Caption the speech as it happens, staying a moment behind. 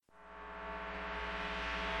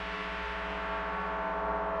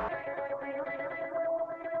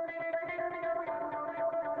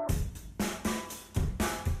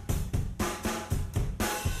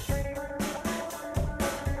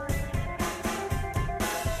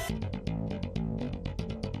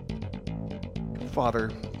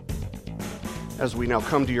Father, as we now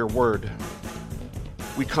come to your word,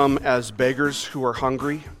 we come as beggars who are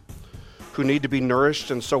hungry, who need to be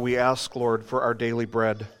nourished, and so we ask, Lord, for our daily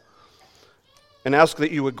bread, and ask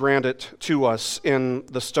that you would grant it to us in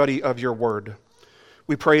the study of your word.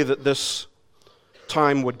 We pray that this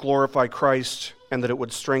time would glorify Christ and that it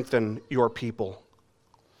would strengthen your people.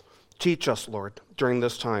 Teach us, Lord, during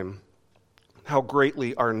this time, how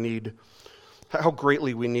greatly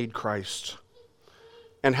we need Christ,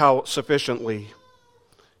 and how sufficiently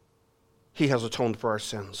he has atoned for our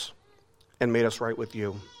sins and made us right with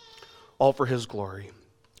you, all for his glory.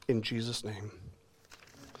 In Jesus' name,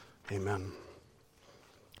 amen.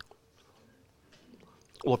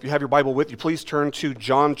 Well, if you have your Bible with you, please turn to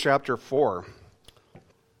John chapter 4.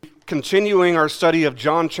 Continuing our study of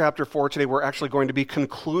John chapter 4 today, we're actually going to be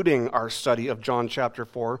concluding our study of John chapter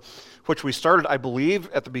 4, which we started, I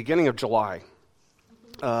believe, at the beginning of July.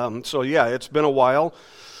 It's been a while.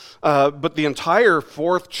 But the entire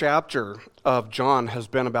fourth chapter of John has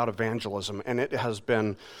been about evangelism, and it has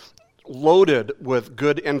been loaded with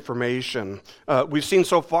good information. We've seen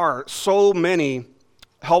so far so many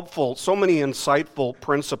helpful, so many insightful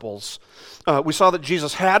principles. We saw that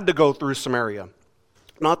Jesus had to go through Samaria.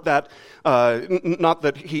 Not that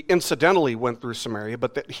he incidentally went through Samaria,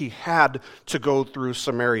 but that he had to go through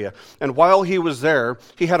Samaria. And while he was there,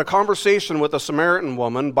 he had a conversation with a Samaritan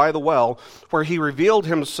woman by the well, where he revealed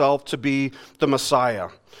himself to be the Messiah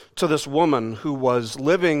to this woman who was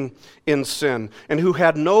living in sin and who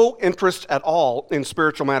had no interest at all in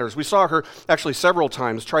spiritual matters. We saw her actually several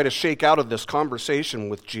times try to shake out of this conversation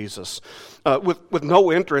with Jesus. With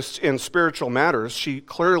no interest in spiritual matters, she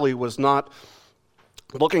clearly was not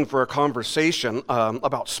looking for a conversation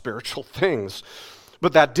about spiritual things.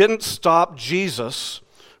 But that didn't stop Jesus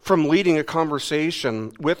from leading a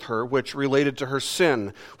conversation with her, which related to her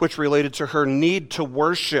sin, which related to her need to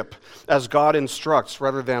worship as God instructs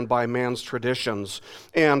rather than by man's traditions,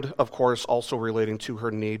 and, of course, also relating to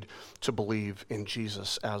her need to believe in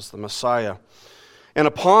Jesus as the Messiah. And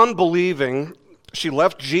upon believing, she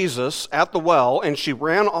left Jesus at the well, and she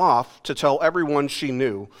ran off to tell everyone she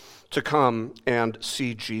knew to come and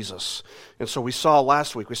see Jesus. And so we saw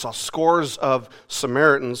last week, we saw scores of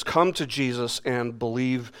Samaritans come to Jesus and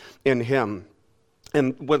believe in him.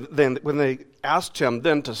 And when they asked him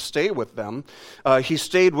then to stay with them, he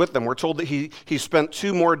stayed with them. We're told that he spent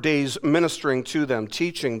 2 more days ministering to them,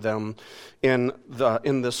 teaching them in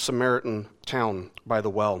this Samaritan town by the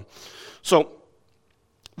well. So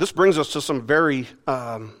this brings us to some very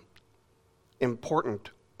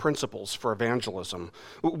important principles for evangelism.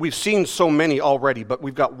 We've seen so many already, but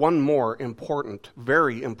we've got one more important,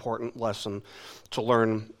 very important lesson to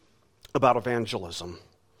learn about evangelism.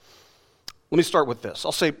 Let me start with this.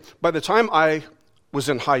 I'll say, by the time I was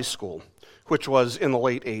in high school, which was in the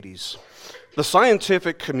late 80s, the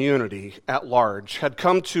scientific community at large had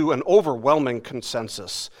come to an overwhelming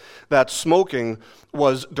consensus that smoking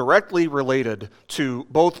was directly related to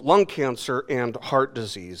both lung cancer and heart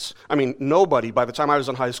disease. I mean, nobody, by the time I was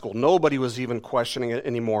in high school, nobody was even questioning it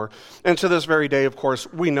anymore. And to this very day, of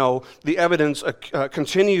course, we know the evidence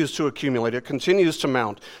continues to accumulate, it continues to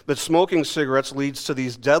mount, that smoking cigarettes leads to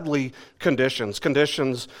these deadly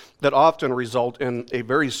conditions that often result in a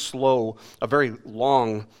very slow, a very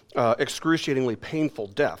long, excruciatingly painful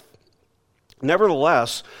death.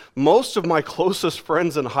 Nevertheless, most of my closest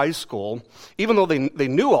friends in high school, even though they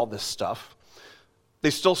knew all this stuff,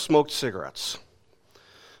 they still smoked cigarettes.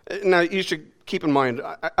 Now, you should keep in mind,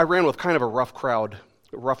 I ran with kind of a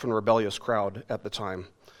rough and rebellious crowd at the time.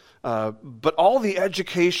 But all the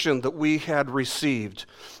education that we had received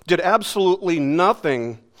did absolutely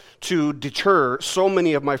nothing to deter so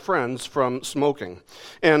many of my friends from smoking.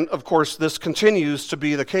 And of course, this continues to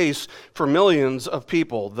be the case for millions of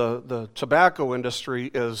people. The tobacco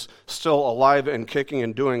industry is still alive and kicking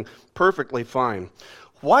and doing perfectly fine.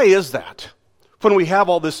 Why is that? When we have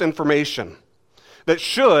all this information that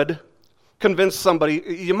should convince somebody,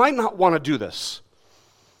 you might not want to do this.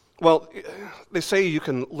 Well, they say you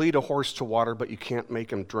can lead a horse to water, but you can't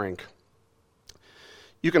make him drink.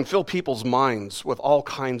 You can fill people's minds with all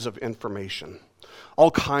kinds of information,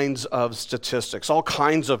 all kinds of statistics, all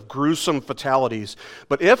kinds of gruesome fatalities.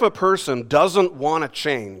 But if a person doesn't want to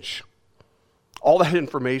change, all that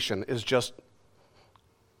information is just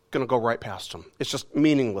going to go right past them. It's just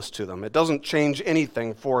meaningless to them. It doesn't change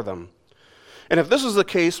anything for them. And if this is the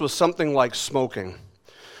case with something like smoking,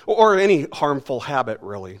 or any harmful habit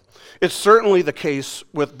really, it's certainly the case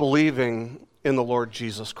with believing in the Lord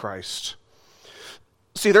Jesus Christ.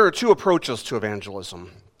 See, there are 2 approaches to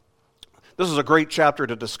evangelism. This is a great chapter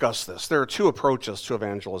to discuss this. There are two approaches to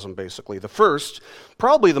evangelism, basically. The first,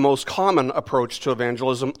 probably the most common approach to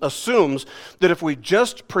evangelism, assumes that if we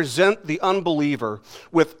just present the unbeliever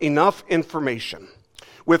with enough information,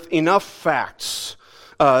 with enough facts,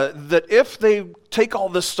 that if they take all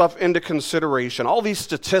this stuff into consideration, all these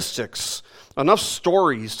statistics, enough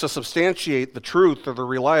stories to substantiate the truth or the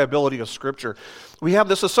reliability of Scripture, we have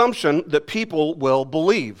this assumption that people will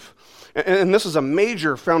believe. And this is a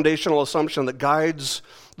major foundational assumption that guides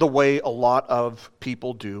the way a lot of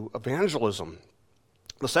people do evangelism.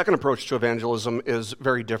 The second approach to evangelism is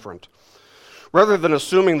very different. Rather than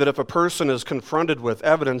assuming that if a person is confronted with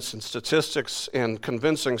evidence and statistics and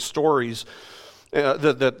convincing stories,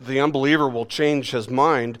 that the unbeliever will change his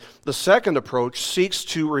mind, the second approach seeks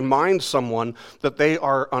to remind someone that they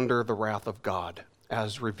are under the wrath of God,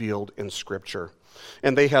 as revealed in Scripture.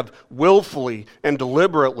 And they have willfully and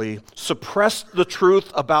deliberately suppressed the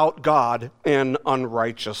truth about God in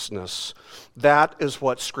unrighteousness. That is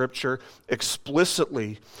what Scripture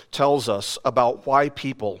explicitly tells us about why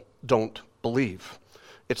people don't believe.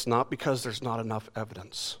 It's not because there's not enough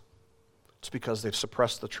evidence. It's because they've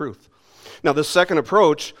suppressed the truth. Now, this second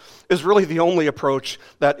approach is really the only approach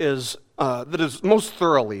that is most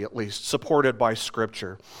thoroughly, at least, supported by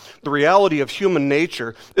Scripture. The reality of human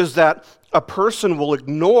nature is that a person will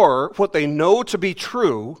ignore what they know to be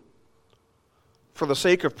true for the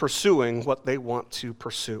sake of pursuing what they want to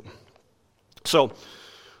pursue. So,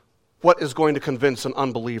 what is going to convince an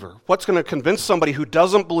unbeliever? What's going to convince somebody who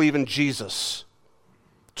doesn't believe in Jesus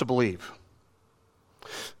to believe?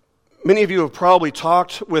 Many of you have probably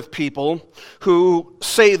talked with people who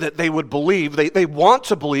say that they would believe, they want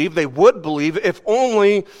to believe, they would believe if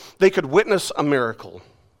only they could witness a miracle.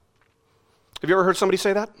 Have you ever heard somebody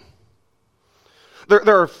say that?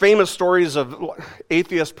 There are famous stories of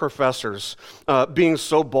atheist professors being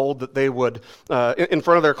so bold that they would, in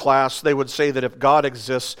front of their class, they would say that if God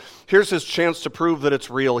exists, here's his chance to prove that it's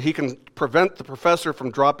real. He can prevent the professor from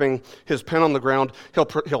dropping his pen on the ground.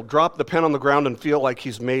 He'll drop the pen on the ground and feel like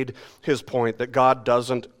he's made his point, that God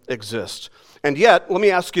doesn't exist. And yet, let me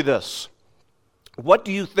ask you this. What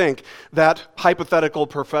do you think that hypothetical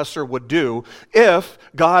professor would do if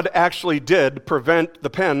God actually did prevent the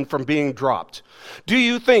pen from being dropped? Do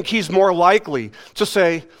you think he's more likely to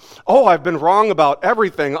say, oh, I've been wrong about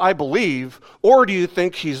everything I believe, or do you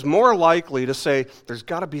think he's more likely to say, there's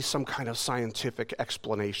got to be some kind of scientific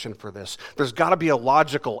explanation for this. There's got to be a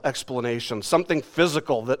logical explanation, something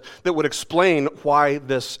physical that would explain why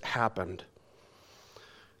this happened?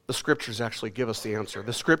 The Scriptures actually give us the answer.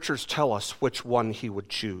 The Scriptures tell us which one he would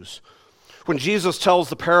choose. When Jesus tells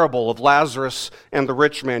the parable of Lazarus and the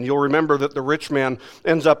rich man, you'll remember that the rich man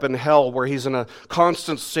ends up in hell where he's in a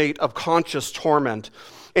constant state of conscious torment.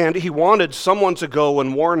 And he wanted someone to go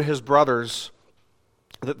and warn his brothers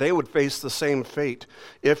that they would face the same fate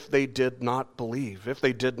if they did not believe, if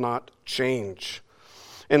they did not change.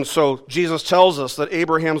 And so Jesus tells us that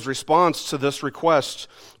Abraham's response to this request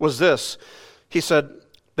was this. He said,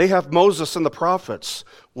 they have Moses and the prophets.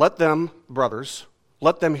 Let them, brothers,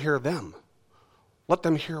 let them hear them. Let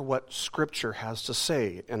them hear what Scripture has to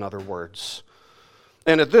say, in other words.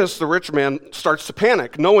 And at this, the rich man starts to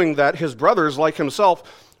panic, knowing that his brothers, like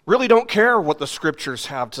himself, really don't care what the Scriptures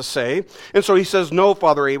have to say. And so he says, no,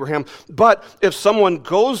 Father Abraham, but if someone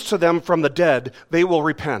goes to them from the dead, they will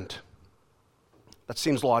repent. That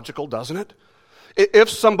seems logical, doesn't it? If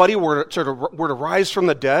somebody were to rise from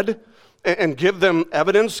the dead and give them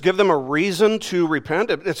evidence, give them a reason to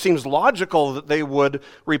repent, it seems logical that they would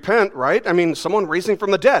repent, right? I mean, someone raising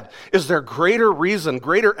from the dead. Is there greater reason,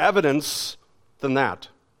 greater evidence than that?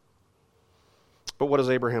 But what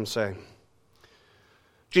does Abraham say?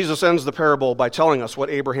 Jesus ends the parable by telling us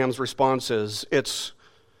what Abraham's response is. It's,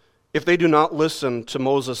 if they do not listen to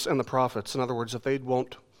Moses and the prophets, in other words, if they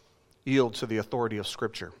won't yield to the authority of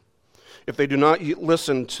Scripture, if they do not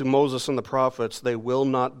listen to Moses and the prophets, they will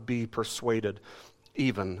not be persuaded,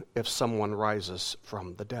 even if someone rises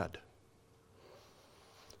from the dead.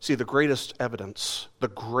 See, the greatest evidence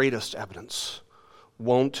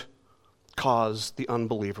won't cause the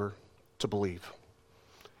unbeliever to believe.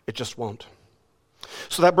 It just won't.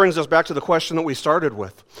 So that brings us back to the question that we started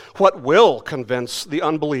with. What will convince the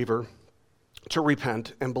unbeliever to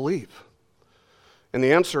repent and believe? And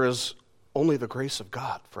the answer is only the grace of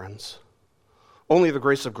God, friends. Only the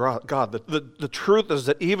grace of God. The truth is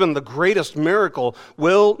that even the greatest miracle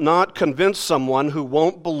will not convince someone who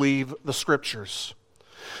won't believe the Scriptures.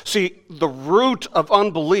 See, the root of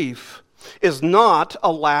unbelief is not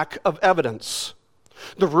a lack of evidence.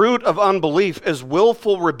 The root of unbelief is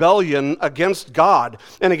willful rebellion against God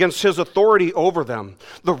and against his authority over them.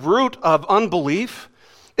 The root of unbelief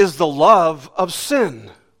is the love of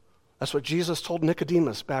sin. That's what Jesus told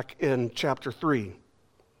Nicodemus back in chapter 3.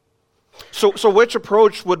 So which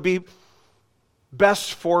approach would be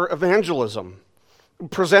best for evangelism?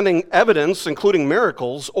 Presenting evidence, including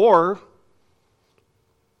miracles, or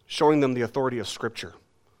showing them the authority of Scripture?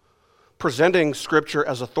 Presenting Scripture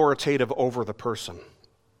as authoritative over the person.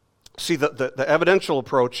 See, the evidential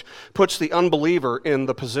approach puts the unbeliever in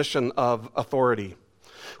the position of authority,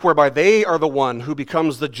 whereby they are the one who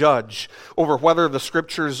becomes the judge over whether the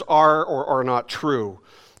Scriptures are or are not true,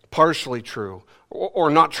 partially true, or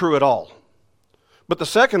not true at all. But the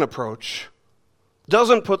second approach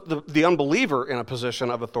doesn't put the unbeliever in a position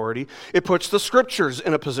of authority. It puts the Scriptures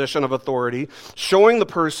in a position of authority, showing the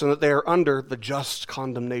person that they are under the just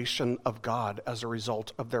condemnation of God as a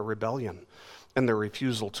result of their rebellion and their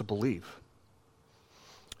refusal to believe.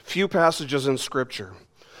 Few passages in Scripture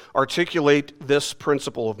articulate this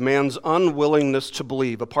principle of man's unwillingness to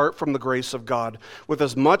believe apart from the grace of God with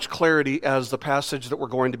as much clarity as the passage that we're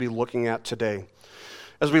going to be looking at today.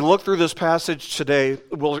 As we look through this passage today,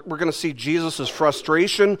 we're going to see Jesus'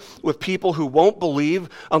 frustration with people who won't believe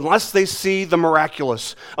unless they see the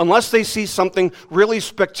miraculous, unless they see something really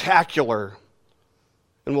spectacular.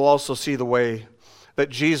 And we'll also see the way that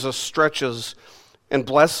Jesus stretches and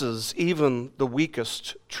blesses even the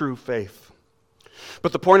weakest true faith.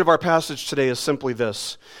 But the point of our passage today is simply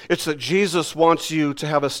this. It's that Jesus wants you to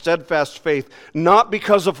have a steadfast faith, not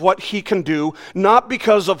because of what he can do, not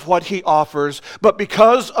because of what he offers, but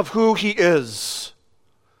because of who he is.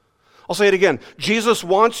 I'll say it again. Jesus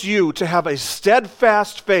wants you to have a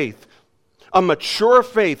steadfast faith, a mature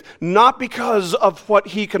faith, not because of what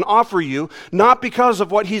he can offer you, not because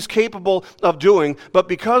of what he's capable of doing, but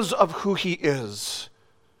because of who he is.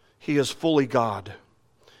 He is fully God.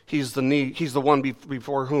 He's the one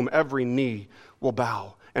before whom every knee will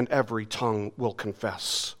bow and every tongue will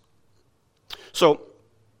confess. So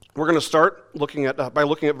we're going to start by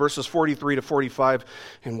looking at verses 43 to 45,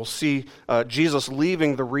 and we'll see Jesus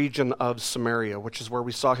leaving the region of Samaria, which is where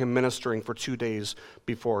we saw him ministering for 2 days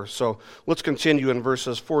before. So let's continue in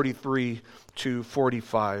verses 43 to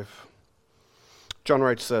 45. John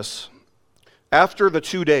writes this: After the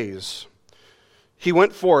 2 days, he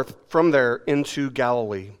went forth from there into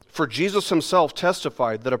Galilee, for Jesus himself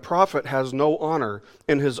testified that a prophet has no honor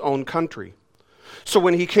in his own country. So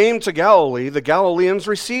when he came to Galilee, the Galileans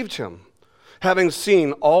received him, having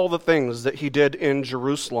seen all the things that he did in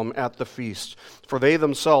Jerusalem at the feast, for they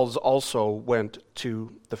themselves also went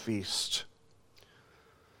to the feast.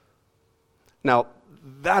 Now,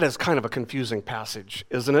 that is kind of a confusing passage,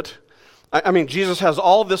 isn't it? I mean, Jesus has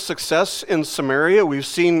all this success in Samaria. We've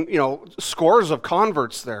seen, scores of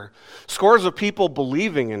converts there, scores of people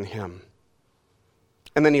believing in him.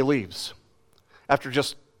 And then he leaves after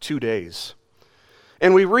just 2 days.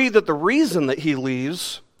 And we read that the reason that he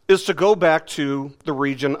leaves is to go back to the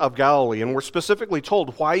region of Galilee. And we're specifically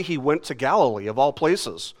told why he went to Galilee, of all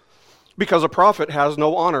places. Because a prophet has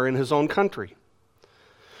no honor in his own country.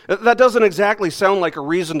 That doesn't exactly sound like a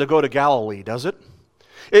reason to go to Galilee, does it?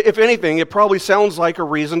 If anything, it probably sounds like a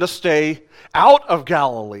reason to stay out of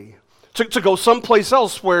Galilee, to go someplace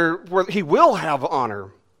else where he will have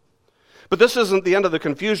honor. But this isn't the end of the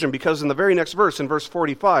confusion, because in the very next verse, in verse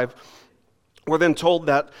 45, we're then told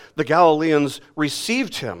that the Galileans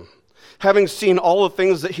received him, having seen all the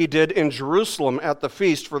things that he did in Jerusalem at the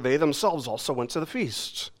feast, for they themselves also went to the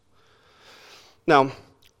feast. Now,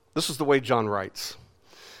 this is the way John writes.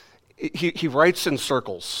 He writes in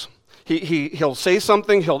circles. He'll say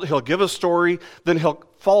something, he'll give a story, then he'll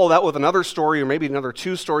follow that with another story or maybe another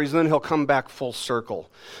 2 stories, and then he'll come back full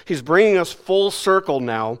circle. He's bringing us full circle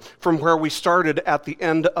now from where we started at the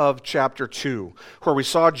end of chapter 2, where we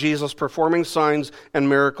saw Jesus performing signs and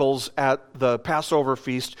miracles at the Passover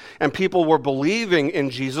feast, and people were believing in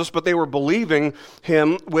Jesus, but they were believing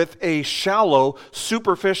him with a shallow,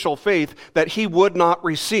 superficial faith that he would not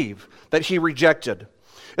receive, that he rejected.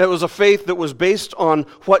 It was a faith that was based on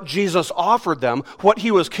what Jesus offered them, what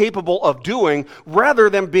he was capable of doing, rather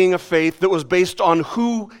than being a faith that was based on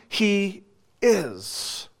who he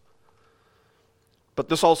is. But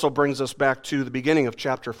this also brings us back to the beginning of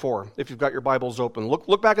chapter 4. If you've got your Bibles open,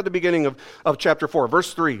 look back at the beginning of chapter 4,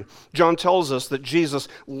 verse 3. John tells us that Jesus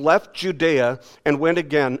left Judea and went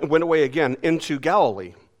away again into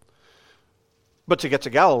Galilee. But to get to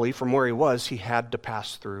Galilee from where he was, he had to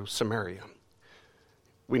pass through Samaria.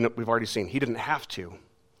 We've already seen he didn't have to,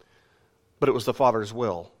 but it was the Father's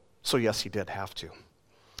will. So yes, he did have to.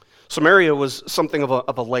 Samaria was something of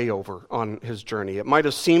a layover on his journey. It might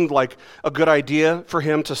have seemed like a good idea for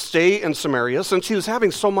him to stay in Samaria since he was having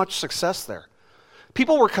so much success there.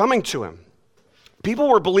 People were coming to him. People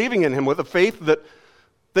were believing in him with a faith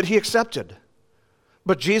that he accepted.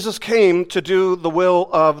 But Jesus came to do the will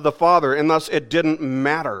of the Father, and thus it didn't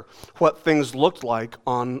matter what things looked like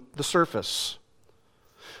on the surface.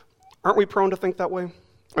 Aren't we prone to think that way?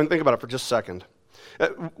 I mean, think about it for just a second.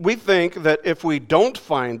 We think that if we don't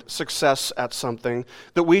find success at something,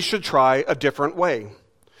 that we should try a different way.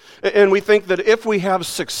 And we think that if we have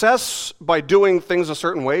success by doing things a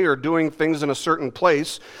certain way or doing things in a certain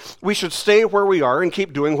place, we should stay where we are and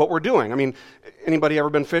keep doing what we're doing. I mean, anybody ever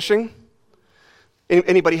been fishing?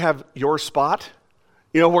 Anybody have your spot?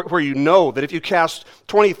 You know, where you know that if you cast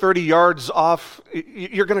 20, 30 yards off,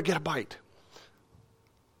 you're going to get a bite.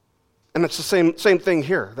 And it's the same thing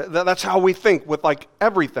here. That's how we think with like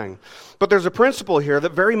everything. But there's a principle here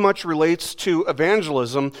that very much relates to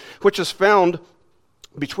evangelism, which is found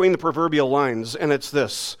between the proverbial lines, and it's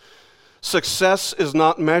this: success is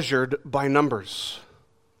not measured by numbers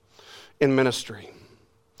in ministry.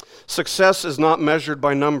 Success is not measured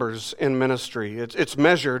by numbers in ministry. It's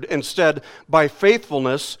measured instead by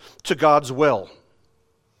faithfulness to God's will.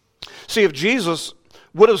 See, if Jesus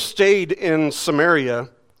would have stayed in Samaria,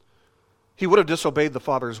 he would have disobeyed the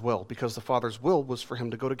Father's will, because the Father's will was for him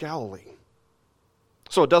to go to Galilee.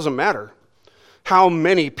 So it doesn't matter how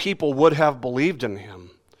many people would have believed in him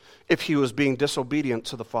if he was being disobedient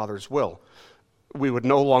to the Father's will. We would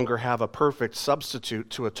no longer have a perfect substitute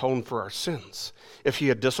to atone for our sins if he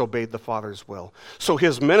had disobeyed the Father's will. So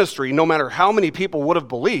his ministry, no matter how many people would have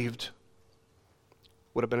believed,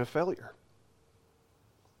 would have been a failure.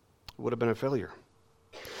 It would have been a failure.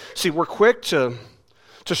 See, we're quick to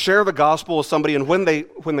share the gospel with somebody, and when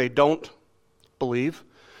they don't believe,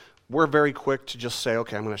 we're very quick to just say,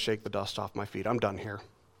 okay, I'm going to shake the dust off my feet. I'm done here,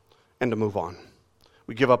 and to move on.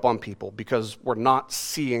 We give up on people because we're not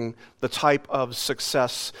seeing the type of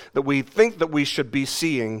success that we think that we should be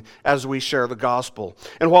seeing as we share the gospel.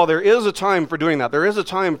 And while there is a time for doing that, there is a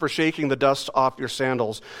time for shaking the dust off your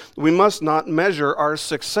sandals, we must not measure our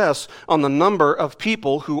success on the number of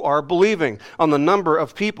people who are believing, on the number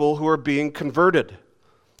of people who are being converted.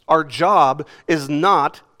 Our job is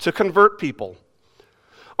not to convert people.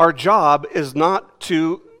 Our job is not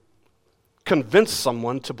to convince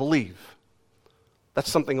someone to believe. That's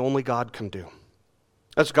something only God can do.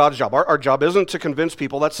 That's God's job. Our job isn't to convince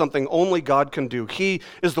people. That's something only God can do. He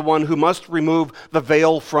is the one who must remove the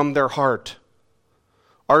veil from their heart.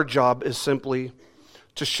 Our job is simply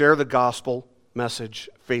to share the gospel message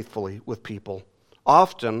faithfully with people.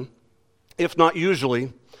 Often, if not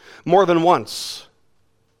usually, more than once.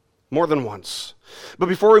 More than once. But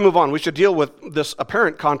before we move on, we should deal with this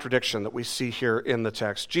apparent contradiction that we see here in the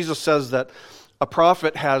text. Jesus says that a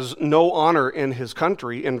prophet has no honor in his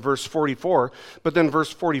country in verse 44, but then verse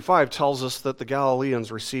 45 tells us that the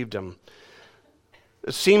Galileans received him.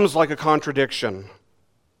 It seems like a contradiction.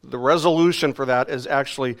 The resolution for that is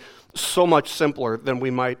actually so much simpler than we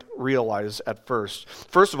might realize at first.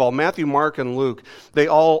 First of all, Matthew, Mark, and Luke, they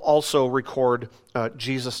all also record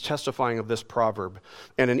Jesus testifying of this proverb.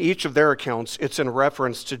 And in each of their accounts, it's in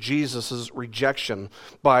reference to Jesus' rejection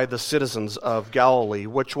by the citizens of Galilee,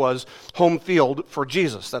 which was home field for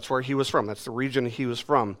Jesus. That's where he was from. That's the region he was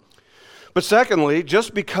from. But secondly,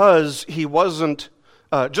 just because he was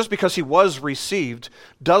received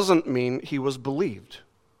doesn't mean he was believed.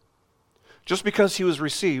 Just because he was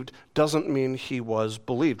received doesn't mean he was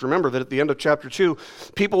believed. Remember that at the end of chapter 2,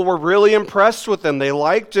 people were really impressed with him. They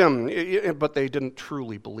liked him, but they didn't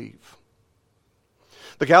truly believe.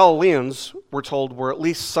 The Galileans, we're told, were at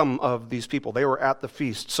least some of these people. They were at the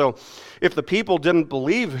feast. So if the people didn't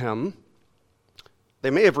believe him, they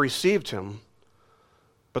may have received him,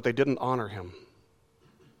 but they didn't honor him.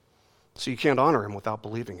 So you can't honor him without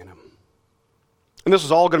believing in him. And this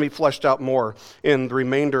is all going to be fleshed out more in the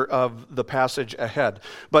remainder of the passage ahead.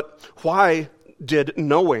 But why did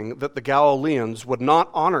knowing that the Galileans would not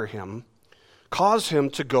honor him cause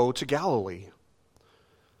him to go to Galilee?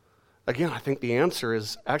 Again, I think the answer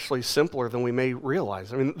is actually simpler than we may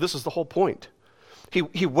realize. I mean, this is the whole point.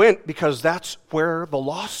 He went because that's where the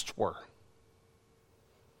lost were.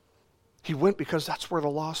 He went because that's where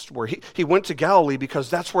the lost were. He went to Galilee because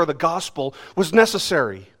that's where the gospel was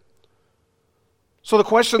necessary. So the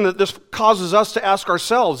question that this causes us to ask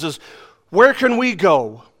ourselves is, where can we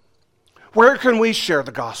go? Where can we share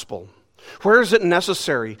the gospel? Where is it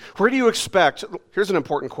necessary? Where do you expect, here's an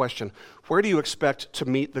important question, where do you expect to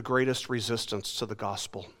meet the greatest resistance to the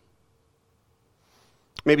gospel?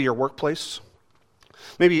 Maybe your workplace?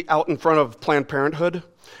 Maybe out in front of Planned Parenthood?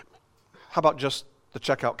 How about just the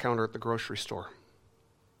checkout counter at the grocery store?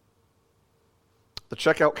 The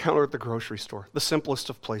checkout counter at the grocery store, the simplest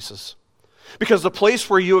of places. Because the place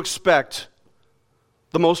where you expect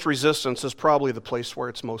the most resistance is probably the place where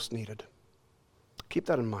it's most needed. Keep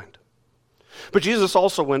that in mind. But Jesus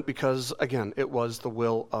also went because, again, it was the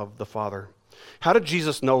will of the Father. How did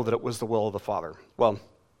Jesus know that it was the will of the Father? Well,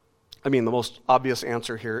 the most obvious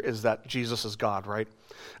answer here is that Jesus is God, right?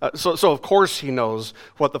 So of course he knows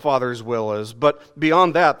what the Father's will is. But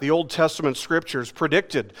beyond that, the Old Testament scriptures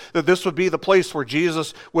predicted that this would be the place where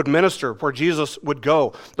Jesus would minister, where Jesus would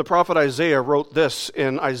go. The prophet Isaiah wrote this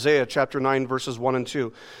in Isaiah chapter 9, verses 1 and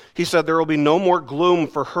 2. He said, "There will be no more gloom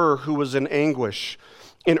for her who was in anguish.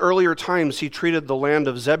 In earlier times he treated the land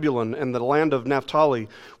of Zebulun and the land of Naphtali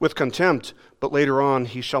with contempt, but later on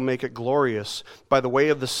he shall make it glorious by the way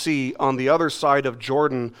of the sea on the other side of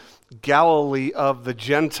Jordan, Galilee of the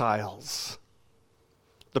Gentiles.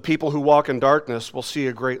 The people who walk in darkness will see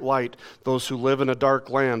a great light. Those who live in a dark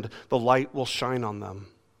land, the light will shine on them."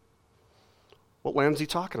 What land's he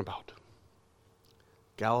talking about?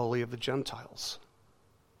 Galilee of the Gentiles.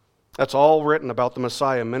 That's all written about the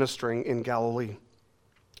Messiah ministering in Galilee.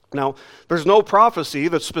 Now, there's no prophecy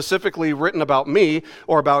that's specifically written about me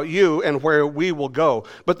or about you and where we will go.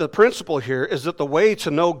 But the principle here is that the way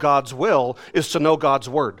to know God's will is to know God's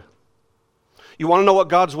word. You want to know what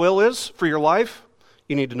God's will is for your life?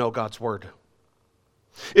 You need to know God's word.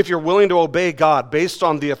 If you're willing to obey God based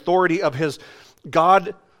on the authority of His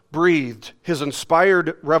God-breathed, His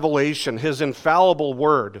inspired revelation, His infallible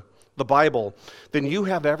word, the Bible, then you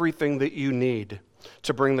have everything that you need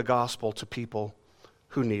to bring the gospel to people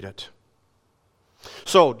who need it.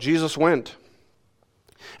 So Jesus went.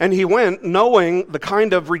 And he went knowing the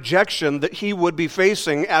kind of rejection that he would be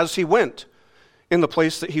facing as he went in the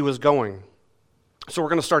place that he was going. So we're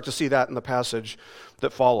going to start to see that in the passage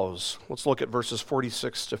that follows. Let's look at verses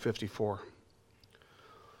 46 to 54.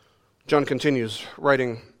 John continues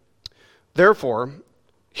writing, "Therefore,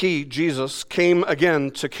 he, Jesus, came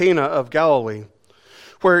again to Cana of Galilee,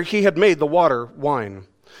 where he had made the water wine.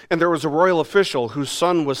 And there was a royal official whose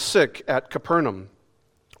son was sick at Capernaum.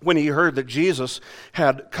 When he heard that Jesus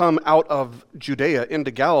had come out of Judea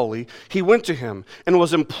into Galilee, he went to him and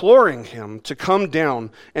was imploring him to come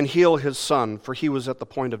down and heal his son, for he was at the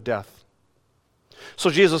point of death. So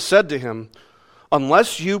Jesus said to him,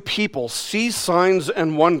 'Unless you people see signs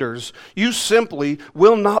and wonders, you simply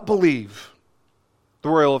will not believe.' The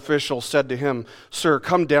royal official said to him, 'Sir,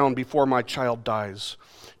 come down before my child dies.'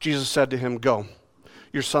 Jesus said to him, 'Go.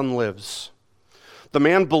 Your son lives.' The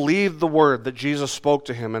man believed the word that Jesus spoke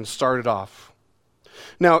to him and started off.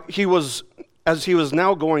 Now, as he was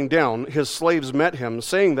now going down, his slaves met him,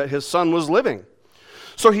 saying that his son was living.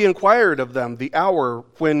 So he inquired of them the hour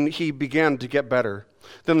when he began to get better.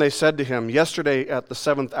 Then they said to him, 'Yesterday at the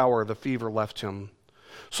 7th hour the fever left him.'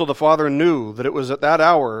 So the father knew that it was at that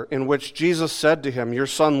hour in which Jesus said to him, 'Your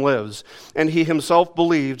son lives,' and he himself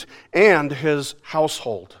believed, and his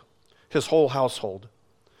household, his whole household.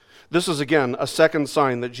 This is again a second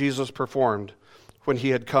sign that Jesus performed when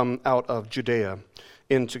he had come out of Judea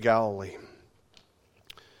into Galilee."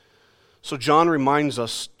 So John reminds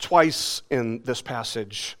us twice in this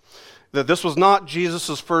passage that this was not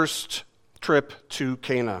Jesus' first trip to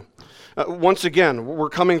Cana. Once again, we're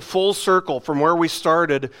coming full circle from where we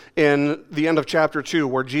started in the end of chapter 2,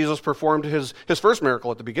 where Jesus performed his first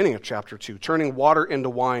miracle at the beginning of chapter 2, turning water into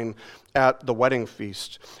wine at the wedding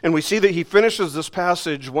feast. And we see that he finishes this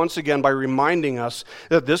passage once again by reminding us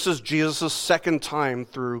that this is Jesus' second time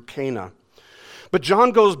through Cana. But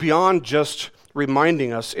John goes beyond just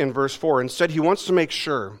reminding us in verse 4. Instead, he wants to make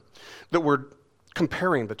sure that we're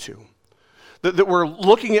comparing the two, that we're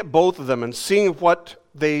looking at both of them and seeing what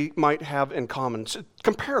they might have in common. So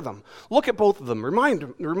compare them. Look at both of them.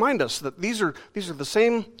 Remind us that these are the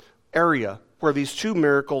same area where these two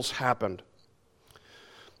miracles happened.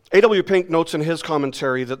 A.W. Pink notes in his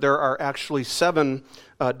commentary that there are actually 7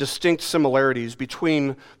 distinct similarities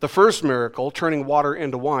between the first miracle, turning water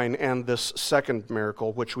into wine, and this second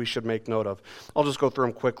miracle, which we should make note of. I'll just go through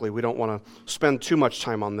them quickly. We don't want to spend too much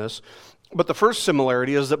time on this. But the first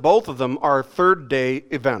similarity is that both of them are third-day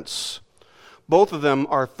events. Both of them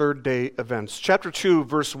are third-day events. Chapter 2,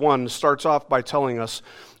 verse 1 starts off by telling us,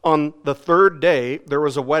 on the third day, there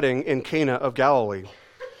was a wedding in Cana of Galilee.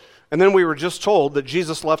 And then we were just told that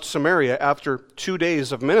Jesus left Samaria after 2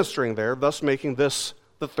 days of ministering there, thus making this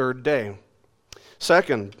the third day.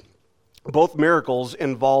 Second, both miracles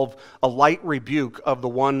involve a light rebuke of the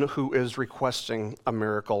one who is requesting a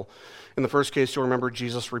miracle. In the first case, you'll remember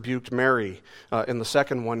Jesus rebuked Mary. In the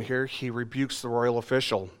second one here, he rebukes the royal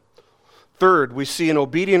official. Third, we see an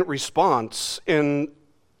obedient response in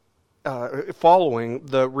following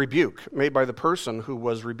the rebuke made by the person who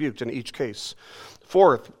was rebuked in each case.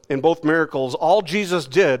 Fourth, in both miracles, all Jesus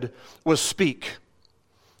did was speak.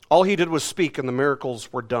 All he did was speak, and the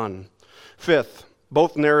miracles were done. Fifth,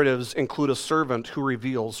 both narratives include a servant who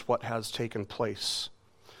reveals what has taken place.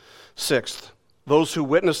 Sixth, those who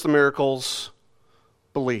witness the miracles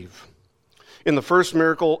believe. In the first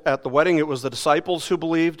miracle at the wedding, it was the disciples who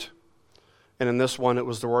believed, and in this one, it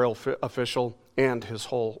was the royal official and his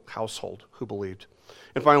whole household who believed.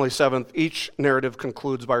 And finally, seventh, each narrative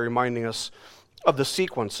concludes by reminding us of the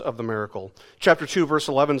sequence of the miracle. Chapter 2, verse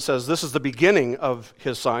 11 says, this is the beginning of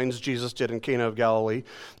his signs Jesus did in Cana of Galilee.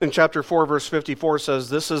 And chapter 4, verse 54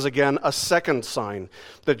 says, this is again a second sign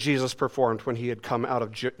that Jesus performed when he had come out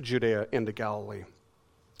of Judea into Galilee.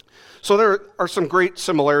 So there are some great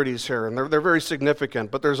similarities here, and they're very significant,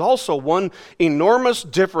 but there's also one enormous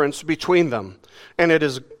difference between them, and it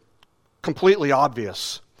is completely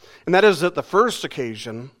obvious. And that is that the first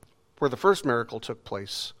occasion, where the first miracle took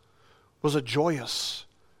place, was a joyous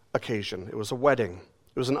occasion. It was a wedding.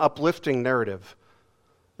 It was an uplifting narrative.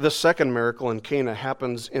 This second miracle in Cana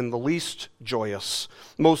happens in the least joyous,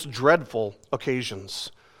 most dreadful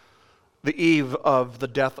occasions, the eve of the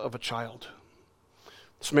death of a child.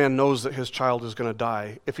 This man knows that his child is going to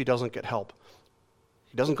die if he doesn't get help.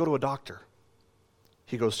 He doesn't go to a doctor.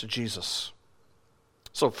 He goes to Jesus.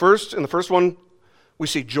 So first, in the first one, we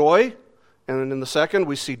see joy, and in the second,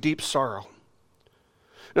 we see deep sorrow.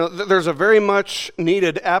 Now, there's a very much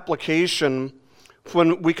needed application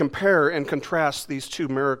when we compare and contrast these two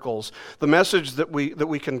miracles. The message that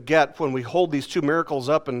we can get when we hold these two miracles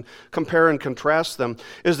up and compare and contrast them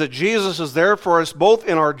is that Jesus is there for us both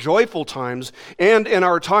in our joyful times and in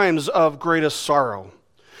our times of greatest sorrow.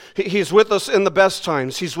 He's with us in the best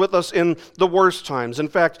times. He's with us in the worst times. In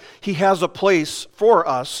fact, he has a place for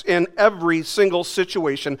us in every single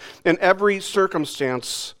situation, in every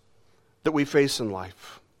circumstance that we face in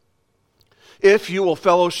life. If you will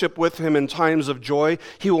fellowship with him in times of joy,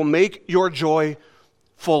 he will make your joy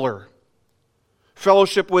fuller.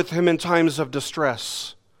 Fellowship with him in times of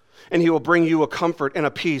distress, and he will bring you a comfort and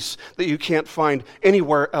a peace that you can't find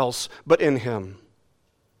anywhere else but in him.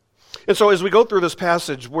 And so as we go through this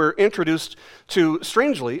passage, we're introduced to,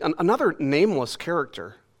 strangely, another nameless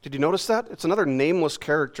character. Did you notice that? It's another nameless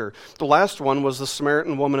character. The last one was the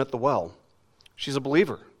Samaritan woman at the well. She's a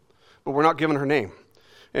believer, but we're not given her name.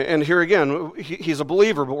 And here again, he's a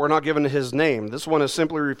believer, but we're not given his name. This one is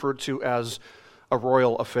simply referred to as a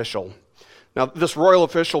royal official. Now, this royal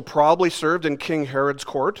official probably served in King Herod's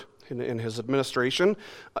court in his administration.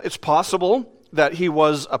 It's possible that he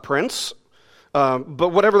was a prince,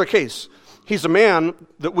 but whatever the case, he's a man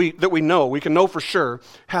that we know, we can know for sure,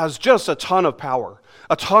 has just a ton of power,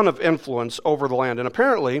 a ton of influence over the land. And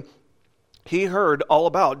apparently, he heard all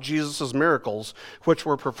about Jesus' miracles, which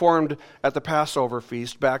were performed at the Passover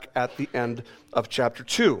feast back at the end of chapter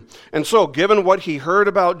 2. And so, given what he heard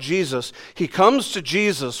about Jesus, he comes to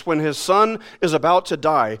Jesus when his son is about to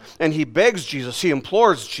die, and he begs Jesus, he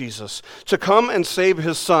implores Jesus to come and save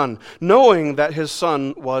his son, knowing that his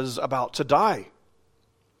son was about to die.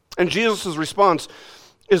 And Jesus' response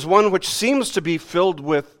is one which seems to be filled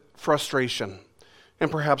with frustration, and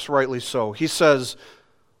perhaps rightly so. He says,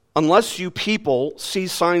 unless you people see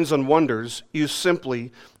signs and wonders, you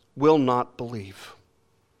simply will not believe.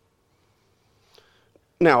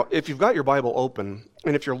 Now, if you've got your Bible open,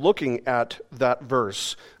 and if you're looking at that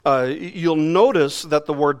verse, you'll notice that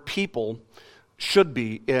the word people should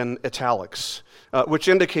be in italics, which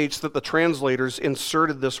indicates that the translators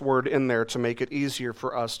inserted this word in there to make it easier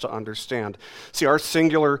for us to understand. See, our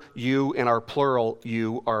singular you and our plural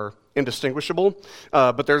you are indistinguishable,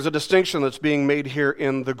 but there's a distinction that's being made here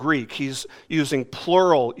in the Greek. He's using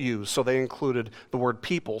plural you, so they included the word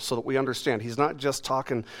people so that we understand. He's not just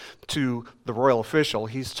talking to the royal official,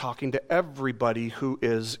 he's talking to everybody who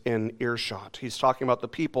is in earshot. He's talking about the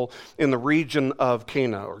people in the region of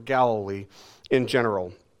Cana or Galilee in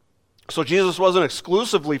general. So Jesus wasn't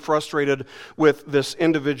exclusively frustrated with this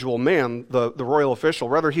individual man, the royal official.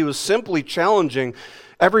 Rather, he was simply challenging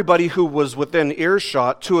everybody who was within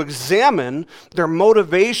earshot to examine their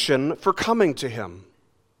motivation for coming to him.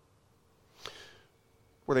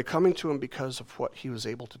 Were they coming to him because of what he was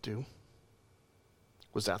able to do?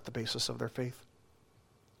 Was that the basis of their faith?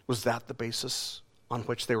 Was that the basis on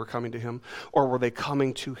which they were coming to him? Or were they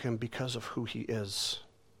coming to him because of who he is?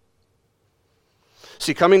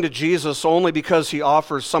 See, coming to Jesus only because he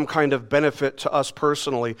offers some kind of benefit to us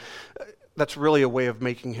personally, that's really a way of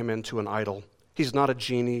making him into an idol. He's not a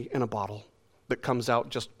genie in a bottle that comes out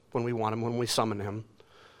just when we want him, when we summon him.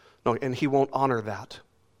 No, and he won't honor that.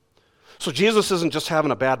 So Jesus isn't just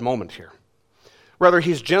having a bad moment here. Rather,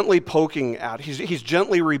 he's gently poking at, he's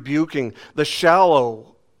gently rebuking the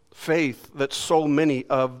shallow faith that so many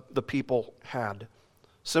of the people had,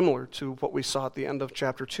 similar to what we saw at the end of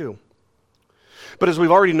chapter 2. But as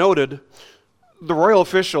we've already noted, the royal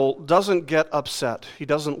official doesn't get upset. He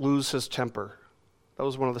doesn't lose his temper. That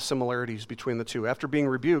was one of the similarities between the two. After being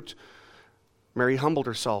rebuked, Mary humbled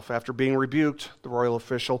herself. After being rebuked, the royal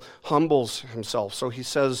official humbles himself. So he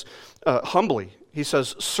says, humbly, he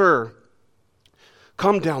says, "Sir,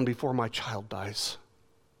 come down before my child dies."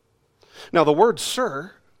 Now, the word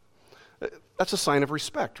 "sir," that's a sign of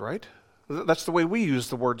respect, right? That's the way we use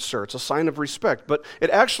the word "sir." It's a sign of respect. But it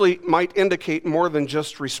actually might indicate more than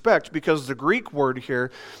just respect, because the Greek word here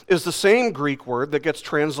is the same Greek word that gets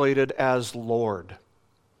translated as Lord.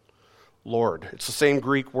 Lord. It's the same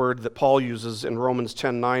Greek word that Paul uses in Romans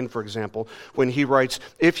 10:9, for example, when he writes,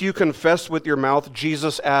 "If you confess with your mouth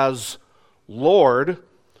Jesus as Lord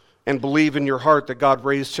and believe in your heart that God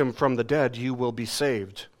raised him from the dead, you will be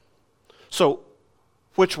saved." So,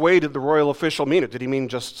 which way did the royal official mean it? Did he mean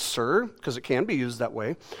just "sir," because it can be used that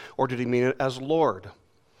way, or did he mean it as Lord?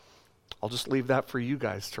 I'll just leave that for you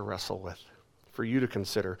guys to wrestle with, for you to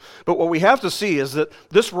consider. But what we have to see is that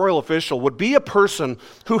this royal official would be a person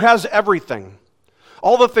who has everything.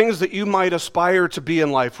 All the things that you might aspire to be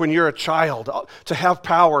in life when you're a child, to have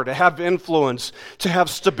power, to have influence, to have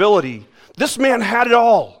stability. This man had it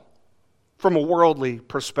all from a worldly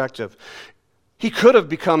perspective. He could have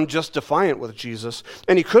become just defiant with Jesus,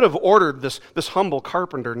 and he could have ordered this humble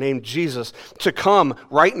carpenter named Jesus to come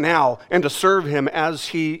right now and to serve him as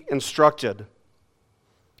he instructed.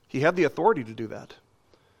 He had the authority to do that.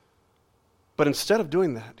 But instead of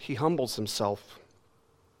doing that, he humbles himself.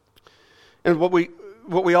 And what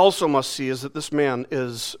we also must see is that this man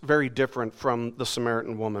is very different from the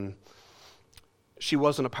Samaritan woman. She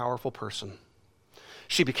wasn't a powerful person.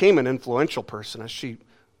 She became an influential person as she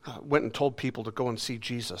went and told people to go and see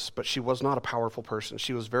Jesus, but she was not a powerful person.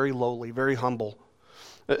 She was very lowly, very humble.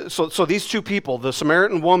 So these two people, the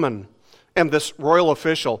Samaritan woman and this royal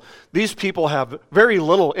official, these people have very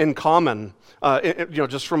little in common,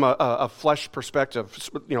 just from a flesh perspective,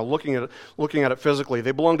 looking at it physically.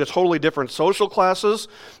 They belong to totally different social classes,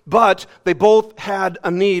 but they both had a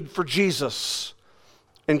need for Jesus,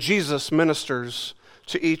 and Jesus ministers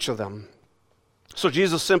to each of them. So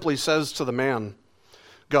Jesus simply says to the man,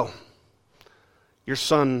 "Go, your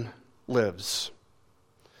son lives."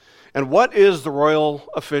 And what is the royal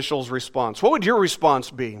official's response? What would your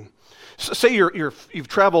response be? Say you've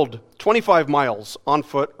traveled 25 miles on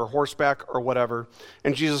foot or horseback or whatever,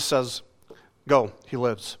 and Jesus says, "Go, he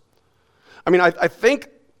lives." I mean, I think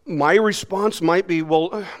my response might be, well,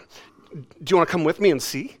 do you want to come with me and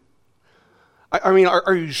see? I mean,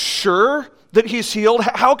 are you sure that he's healed?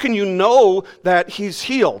 How can you know that he's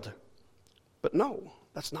healed? But no,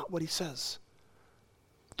 that's not what he says.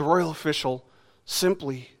 The royal official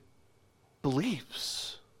simply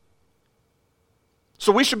believes.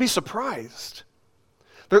 So we should be surprised.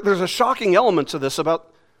 There's a shocking element to this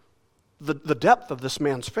about the depth of this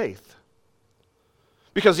man's faith.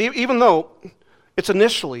 Because even though it's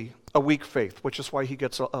initially a weak faith, which is why he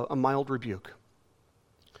gets a mild rebuke,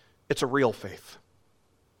 it's a real faith.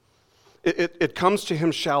 It comes to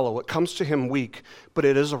him shallow, it comes to him weak, but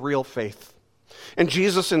it is a real faith. And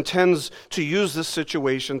Jesus intends to use this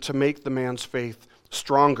situation to make the man's faith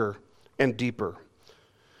stronger and deeper.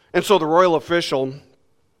 And so the royal official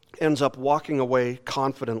ends up walking away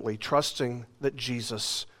confidently, trusting that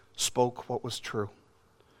Jesus spoke what was true,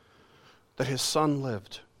 that his son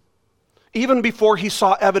lived, even before he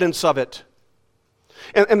saw evidence of it.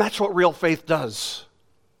 And that's what real faith does.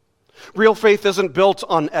 Real faith isn't built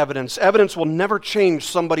on evidence. Evidence will never change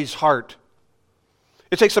somebody's heart.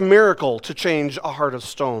 It takes a miracle to change a heart of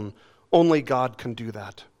stone. Only God can do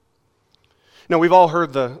that. Now, we've all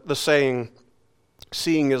heard the saying,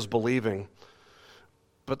 "Seeing is believing."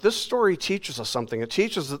 But this story teaches us something. It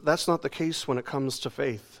teaches that that's not the case when it comes to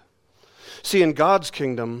faith. See, in God's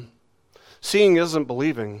kingdom, seeing isn't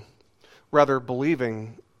believing. Rather,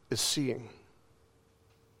 believing is seeing.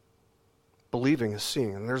 Believing is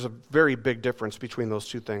seeing. And there's a very big difference between those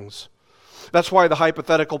two things. That's why the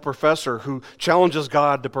hypothetical professor who challenges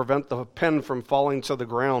God to prevent the pen from falling to the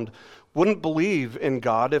ground wouldn't believe in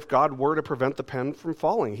God if God were to prevent the pen from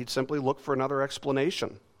falling. He'd simply look for another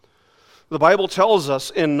explanation. The Bible tells us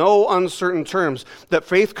in no uncertain terms that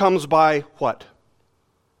faith comes by what?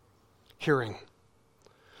 Hearing.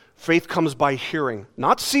 Faith comes by hearing,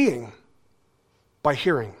 not seeing, by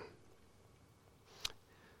hearing.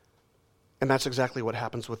 And that's exactly what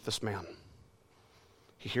happens with this man.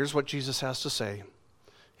 He hears what Jesus has to say,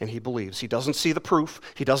 and he believes. He doesn't see the proof.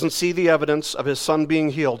 He doesn't see the evidence of his son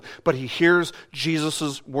being healed, but he hears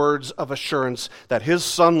Jesus' words of assurance that his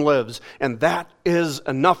son lives, and that is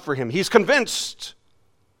enough for him. He's convinced.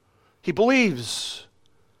 He believes.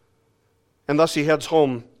 And thus he heads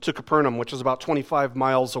home to Capernaum, which is about 25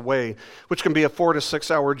 miles away, which can be a 4 to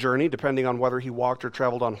 6 hour journey, depending on whether he walked or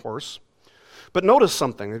traveled on horse. But notice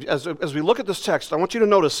something. As we look at this text, I want you to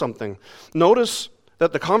notice something. Notice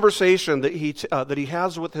that the conversation that he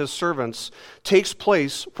has with his servants takes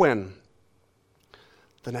place when?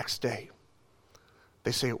 The next day.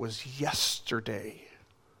 They say it was yesterday.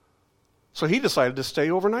 So he decided to stay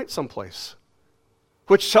overnight someplace,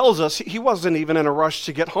 which tells us he wasn't even in a rush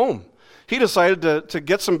to get home. He decided to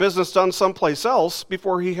get some business done someplace else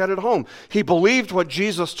before he headed home. He believed what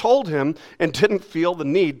Jesus told him and didn't feel the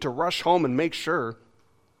need to rush home and make sure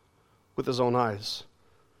with his own eyes.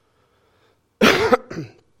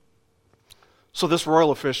 So this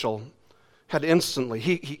royal official had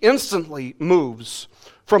he instantly moves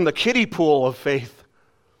from the kiddie pool of faith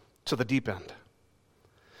to the deep end.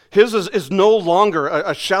 His is no longer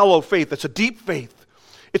a shallow faith. It's a deep faith.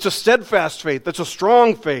 It's a steadfast faith. It's a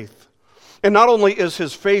strong faith. And not only is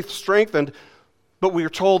his faith strengthened, but we are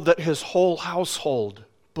told that his whole household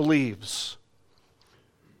believes.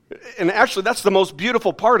 And actually, that's the most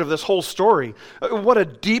beautiful part of this whole story. What a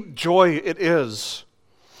deep joy it is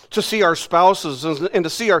to see our spouses and to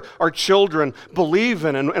see our children believe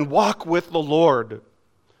in and walk with the Lord,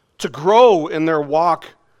 to grow in their walk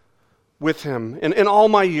with him. In all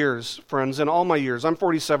my years, friends, in all my years, I'm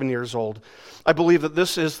 47 years old, I believe that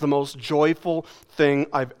this is the most joyful thing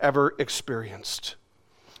I've ever experienced.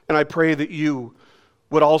 And I pray that you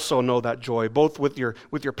would also know that joy, both with your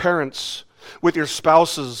parents, with your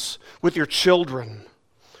spouses, with your children.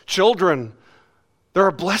 Children, they're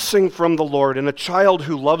a blessing from the Lord, and a child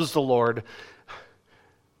who loves the Lord,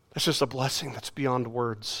 that's just a blessing that's beyond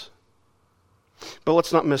words. But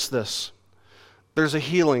let's not miss this. There's a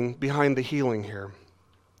healing behind the healing here.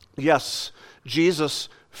 Yes, Jesus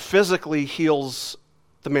physically heals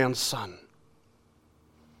the man's son,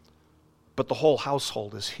 but the whole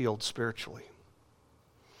household is healed spiritually.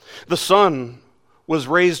 The son was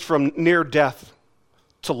raised from near death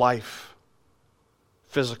to life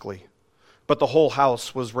physically, but the whole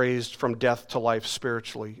house was raised from death to life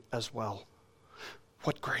spiritually as well.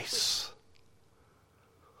 What grace!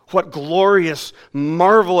 What glorious,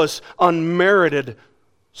 marvelous, unmerited,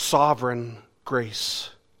 sovereign grace.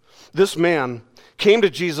 This man came to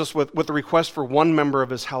Jesus with a request for one member of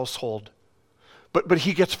his household. But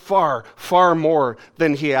he gets far, far more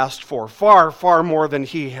than he asked for. Far, far more than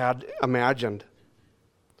he had imagined.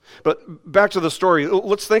 But back to the story.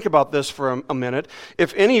 Let's think about this for a minute.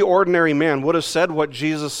 If any ordinary man would have said what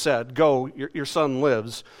Jesus said, go, your son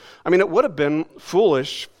lives, I mean, it would have been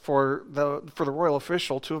foolish for the royal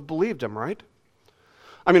official to have believed him, right?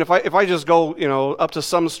 I mean, if I just go, up to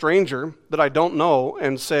some stranger that I don't know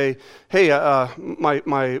and say, hey,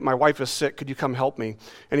 my wife is sick, could you come help me?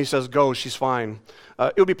 And he says, go, she's fine.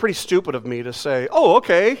 It would be pretty stupid of me to say, oh,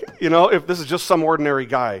 okay, if this is just some ordinary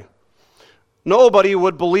guy. Nobody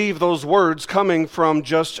would believe those words coming from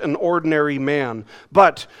just an ordinary man.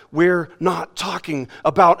 But we're not talking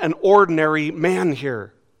about an ordinary man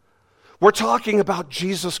here. We're talking about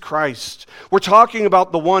Jesus Christ. We're talking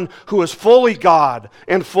about the one who is fully God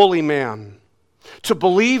and fully man. To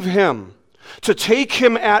believe him, to take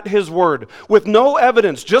him at his word, with no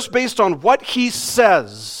evidence, just based on what he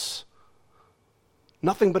says,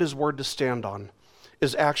 nothing but his word to stand on,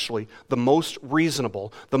 is actually the most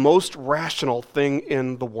reasonable, the most rational thing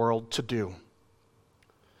in the world to do.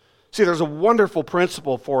 See, there's a wonderful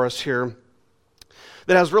principle for us here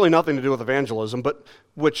that has really nothing to do with evangelism, but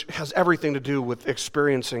which has everything to do with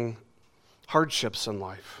experiencing hardships in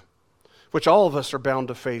life, which all of us are bound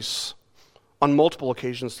to face on multiple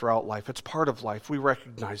occasions throughout life. It's part of life. We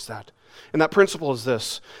recognize that. And that principle is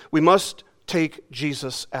this: we must take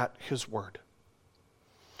Jesus at his word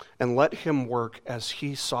and let him work as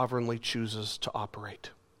he sovereignly chooses to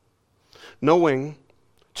operate, knowing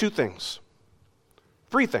three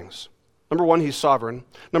things. Number one, he's sovereign.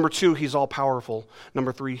 Number two, he's all-powerful.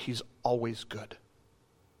 Number three, he's always good.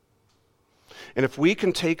 And if we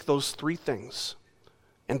can take those three things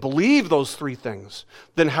and believe those three things,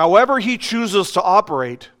 then however he chooses to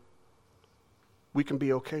operate, we can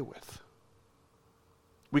be okay with.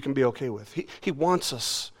 We can be okay with. He wants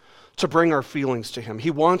us to bring our feelings to him. He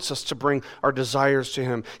wants us to bring our desires to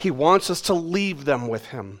him. He wants us to leave them with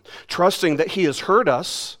him, trusting that he has heard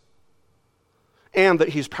us and that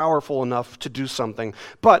he's powerful enough to do something.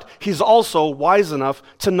 But he's also wise enough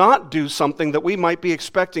to not do something that we might be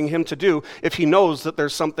expecting him to do if he knows that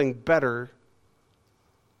there's something better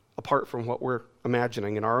apart from what we're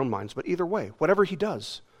imagining in our own minds. But either way, whatever he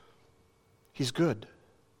does, he's good.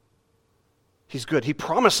 He's good. He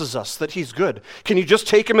promises us that he's good. Can you just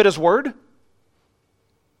take him at his word?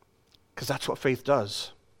 Because that's what faith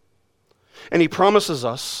does. And he promises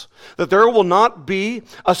us that there will not be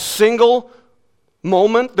a single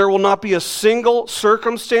moment, there will not be a single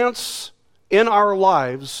circumstance in our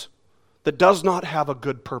lives that does not have a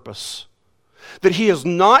good purpose. That he is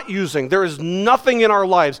not using, there is nothing in our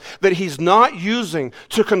lives that he's not using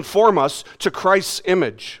to conform us to Christ's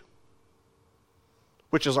image,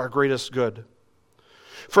 which is our greatest good.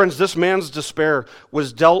 Friends, this man's despair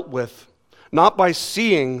was dealt with not by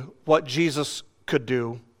seeing what Jesus could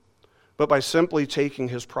do, but by simply taking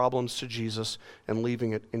his problems to Jesus and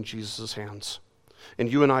leaving it in Jesus' hands.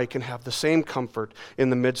 And you and I can have the same comfort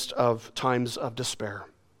in the midst of times of despair.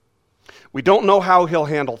 We don't know how he'll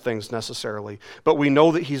handle things necessarily, but we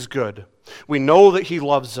know that he's good. We know that he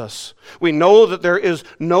loves us. We know that there is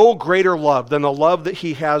no greater love than the love that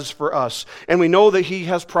he has for us. And we know that he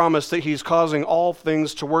has promised that he's causing all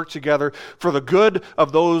things to work together for the good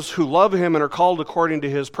of those who love him and are called according to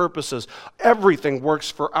his purposes. Everything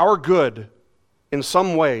works for our good in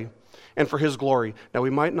some way and for his glory. Now, we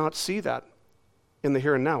might not see that in the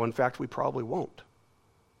here and now. In fact, we probably won't.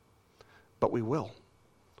 But we will.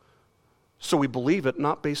 So we believe it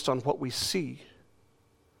not based on what we see.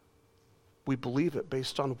 We believe it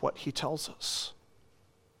based on what he tells us.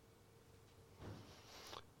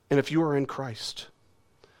 And if you are in Christ,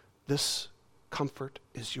 this comfort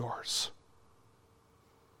is yours.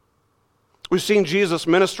 We've seen Jesus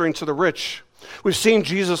ministering to the rich. We've seen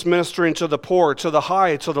Jesus ministering to the poor, to the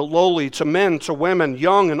high, to the lowly, to men, to women,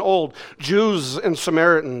 young and old, Jews and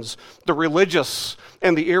Samaritans, the religious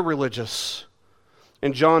and the irreligious.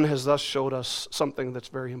 And John has thus showed us something that's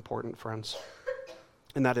very important, friends,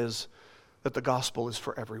 and that is that the gospel is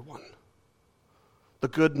for everyone. The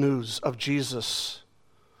good news of Jesus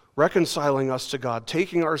reconciling us to God,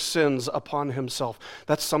 taking our sins upon himself,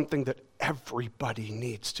 that's something that everybody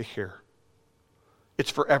needs to hear. It's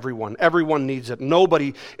for everyone. Everyone needs it.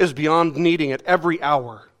 Nobody is beyond needing it every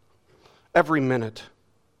hour, every minute.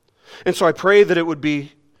 And so I pray that it would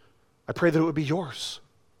be yours.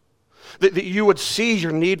 That you would see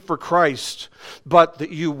your need for Christ, but that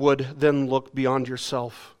you would then look beyond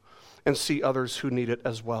yourself and see others who need it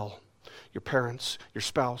as well. Your parents, your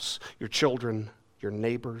spouse, your children, your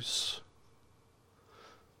neighbors.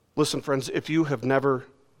 Listen, friends, if you have never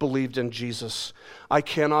believed in Jesus, I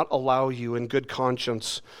cannot allow you in good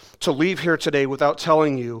conscience to leave here today without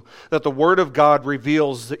telling you that the Word of God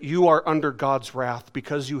reveals that you are under God's wrath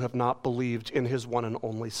because you have not believed in his one and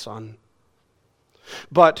only Son.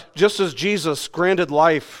 But just as Jesus granted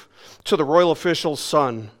life to the royal official's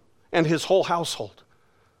son and his whole household,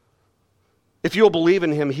 if you will believe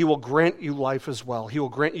in him, he will grant you life as well. He will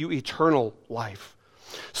grant you eternal life.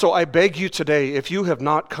 So I beg you today, if you have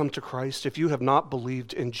not come to Christ, if you have not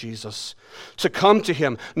believed in Jesus, to come to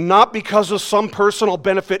him, not because of some personal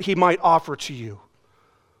benefit he might offer to you,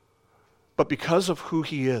 but because of who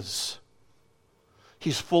he is.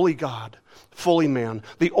 He's fully God, fully man,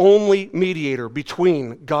 the only mediator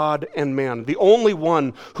between God and man, the only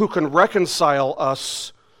one who can reconcile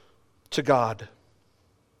us to God.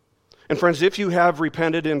 And friends, if you have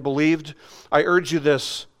repented and believed, I urge you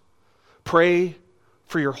this: pray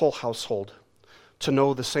for your whole household to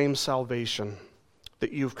know the same salvation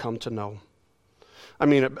that you've come to know. I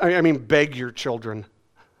mean, beg your children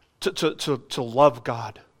to love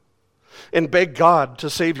God, and beg God to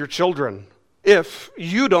save your children. If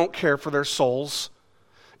you don't care for their souls,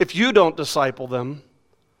 if you don't disciple them,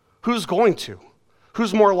 who's going to?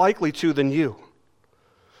 Who's more likely to than you?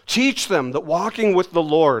 Teach them that walking with the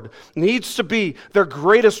Lord needs to be their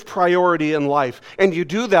greatest priority in life. And you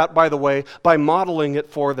do that, by the way, by modeling it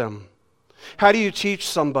for them. How do you teach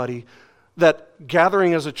somebody that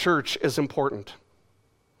gathering as a church is important?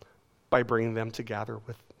 By bringing them to gather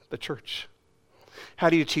with the church.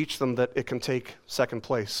 How do you teach them that it can take second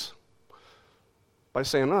place? By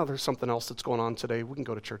saying, oh, there's something else that's going on today. We can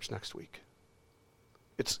go to church next week.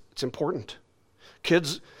 It's important.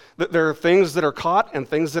 Kids, there are things that are caught and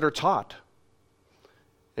things that are taught.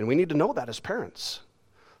 And we need to know that as parents,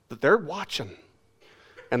 that they're watching.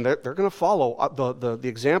 and they're going to follow the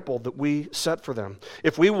example that we set for them.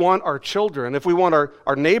 If we want our children, if we want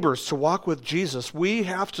our neighbors to walk with Jesus, we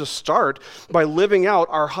have to start by living out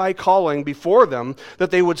our high calling before them,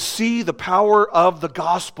 that they would see the power of the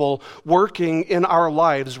gospel working in our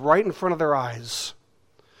lives right in front of their eyes.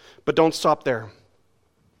 But don't stop there,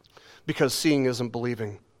 because seeing isn't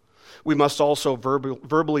believing. We must also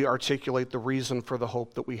verbally articulate the reason for the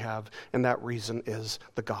hope that we have, and that reason is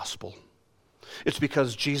the gospel. It's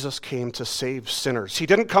because Jesus came to save sinners. He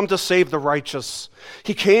didn't come to save the righteous.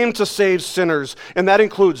 He came to save sinners, and that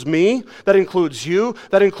includes me, that includes you,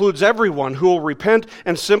 that includes everyone who will repent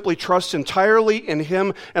and simply trust entirely in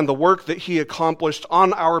Him and the work that He accomplished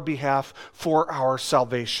on our behalf for our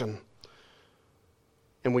salvation.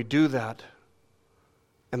 And we do that,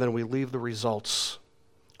 and then we leave the results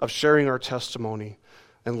of sharing our testimony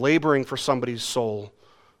and laboring for somebody's soul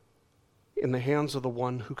in the hands of the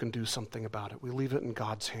one who can do something about it. We leave it in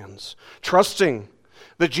God's hands, trusting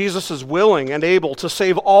that Jesus is willing and able to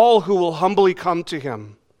save all who will humbly come to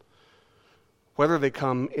Him, whether they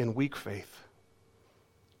come in weak faith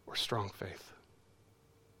or strong faith.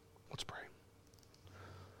 Let's pray.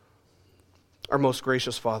 Our most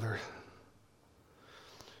gracious Father,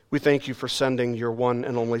 we thank You for sending Your one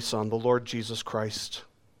and only Son, the Lord Jesus Christ,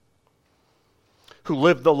 who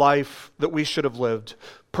lived the life that we should have lived,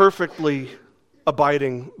 perfectly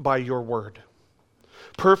abiding by Your word,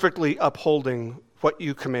 perfectly upholding what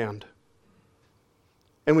You command.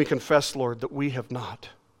 And we confess, Lord, that we have not.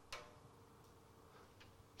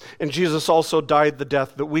 And Jesus also died the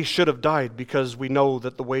death that we should have died, because we know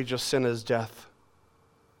that the wage of sin is death.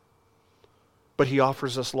 But He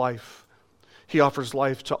offers us life. He offers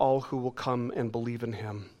life to all who will come and believe in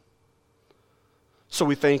Him. So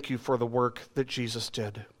we thank You for the work that Jesus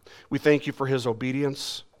did. We thank You for His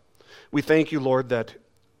obedience. We thank You, Lord, that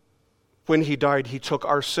when He died, He took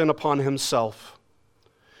our sin upon Himself.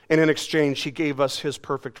 And in exchange, He gave us His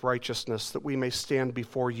perfect righteousness, that we may stand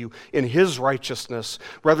before You in His righteousness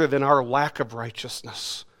rather than our lack of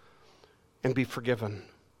righteousness, and be forgiven.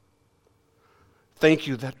 Thank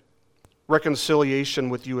You that reconciliation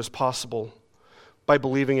with You is possible by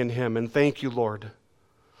believing in Him. And thank You, Lord,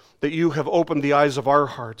 that You have opened the eyes of our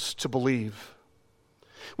hearts to believe.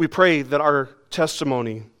 We pray that our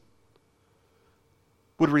testimony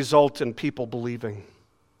would result in people believing,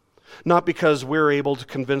 not because we're able to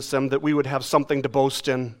convince them that we would have something to boast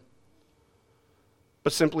in,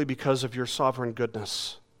 but simply because of Your sovereign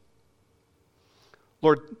goodness.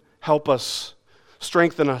 Lord, help us,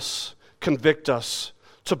 strengthen us, convict us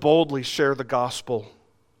to boldly share the gospel,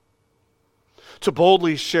 to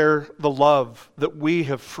boldly share the love that we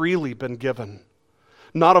have freely been given,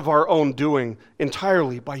 not of our own doing,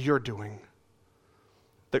 entirely by Your doing,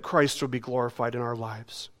 that Christ would be glorified in our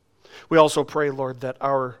lives. We also pray, Lord, that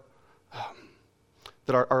our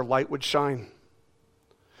light would shine.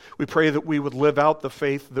 We pray that we would live out the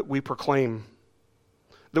faith that we proclaim,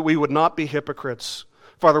 that we would not be hypocrites.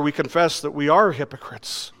 Father, we confess that we are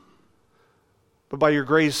hypocrites, but by Your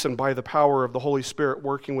grace and by the power of the Holy Spirit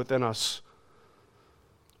working within us,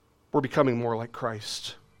 we're becoming more like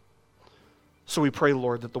Christ. So we pray,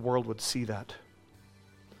 Lord, that the world would see that.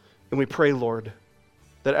 And we pray, Lord,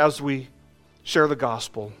 that as we share the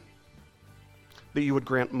gospel, that You would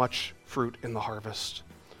grant much fruit in the harvest,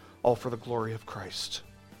 all for the glory of Christ.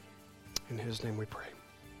 In His name we pray.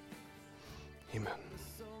 Amen.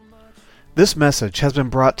 This message has been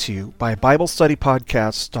brought to you by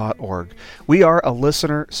BibleStudyPodcasts.org. We are a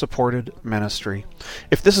listener-supported ministry.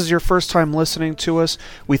 If this is your first time listening to us,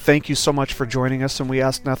 we thank you so much for joining us, and we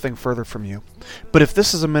ask nothing further from you. But if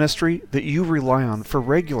this is a ministry that you rely on for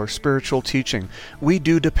regular spiritual teaching, we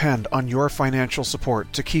do depend on your financial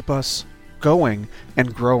support to keep us going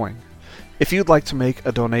and growing. If you'd like to make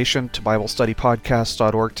a donation to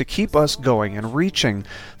BibleStudyPodcasts.org to keep us going and reaching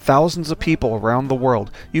thousands of people around the world,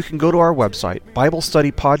 you can go to our website,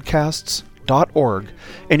 BibleStudyPodcasts.org,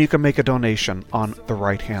 and you can make a donation on the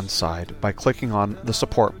right-hand side by clicking on the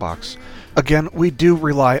support box. Again, we do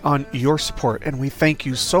rely on your support, and we thank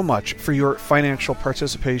you so much for your financial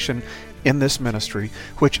participation in this ministry,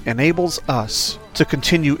 which enables us to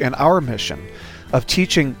continue in our mission of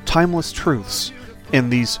teaching timeless truths in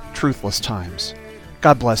these truthless times.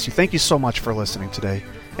 God bless you. Thank you so much for listening today,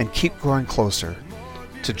 and keep growing closer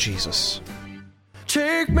to Jesus.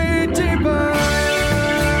 Take me deeper.